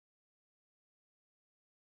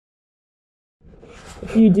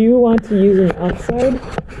if you do want to use an oxide,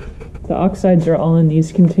 the oxides are all in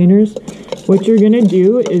these containers. What you're going to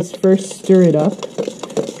do is first stir it up,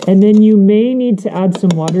 and then you may need to add some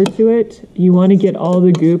water to it. You want to get all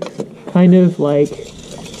the goop kind of like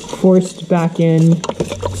forced back in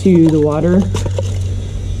to the water.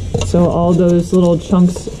 So all those little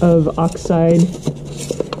chunks of oxide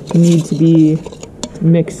need to be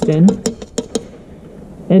mixed in.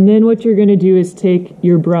 And then what you're going to do is take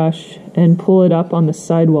your brush and pull it up on the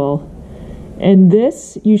sidewall. And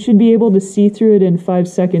this, you should be able to see through it in 5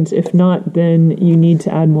 seconds. If not, then you need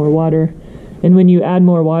to add more water. And when you add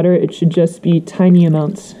more water, it should just be tiny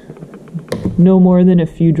amounts. No more than a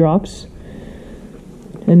few drops.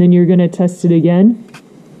 And then you're going to test it again.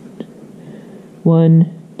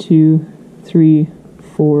 1, 2, 3,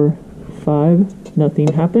 4, 5.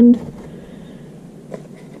 Nothing happened.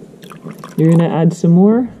 You're going to add some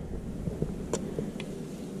more.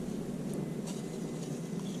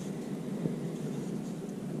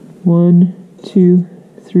 1, 2,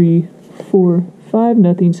 3, 4, 5.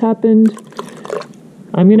 Nothing's happened.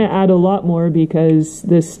 I'm going to add a lot more because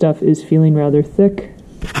this stuff is feeling rather thick.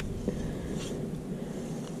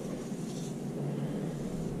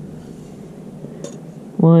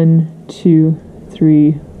 One, 2,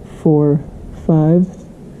 3, 4, 5.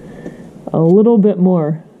 A little bit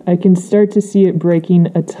more. I can start to see it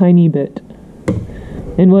breaking a tiny bit.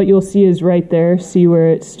 And what you'll see is right there, see where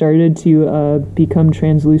it started to become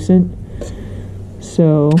translucent.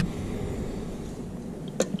 So,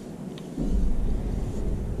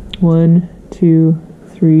 1, 2,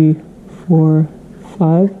 3, 4,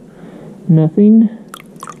 5. Nothing.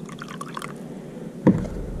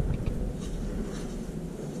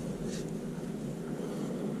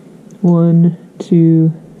 One,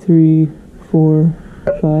 2, 3, 4,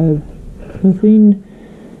 5. Nothing.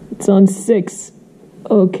 It's on 6.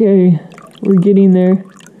 Okay, we're getting there.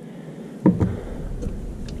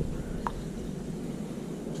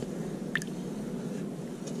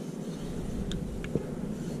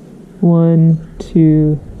 One,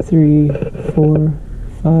 2, 3, 4,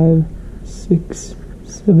 5, 6,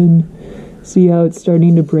 7. See how it's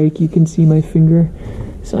starting to break? You can see my finger.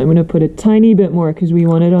 So I'm going to put a tiny bit more because we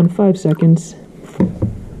want it on 5 seconds.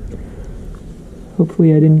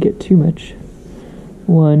 Hopefully I didn't get too much.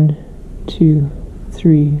 1, 2,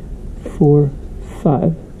 3, 4,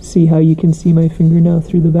 5. See how you can see my finger now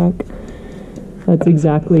through the back? That's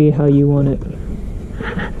exactly how you want it.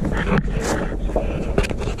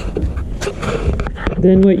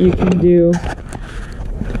 Then what you can do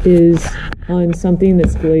is, on something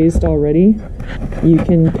that's glazed already, you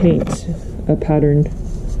can paint a pattern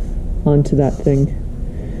onto that thing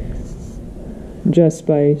just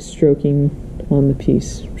by stroking on the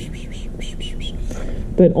piece.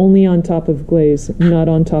 But only on top of glaze, not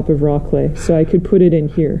on top of raw clay. So I could put it in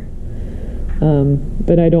here,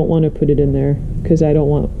 but I don't want to put it in there because I don't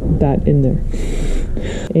want that in there.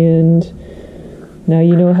 And now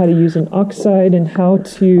you know how to use an oxide and how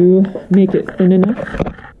to make it thin enough.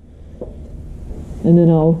 And then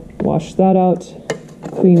I'll wash that out,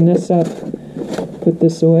 clean this up, put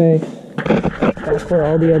this away, back where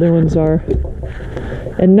all the other ones are.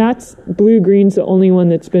 And that's blue-green's the only one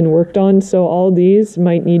that's been worked on, so all these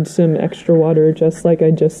might need some extra water just like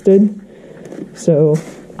I just did. So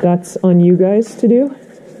that's on you guys to do.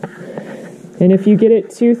 And if you get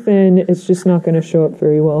it too thin, it's just not going to show up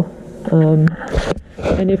very well.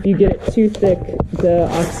 And if you get it too thick, the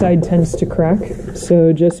oxide tends to crack.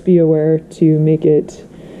 So just be aware to make it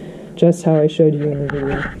just how I showed you in the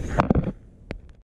video.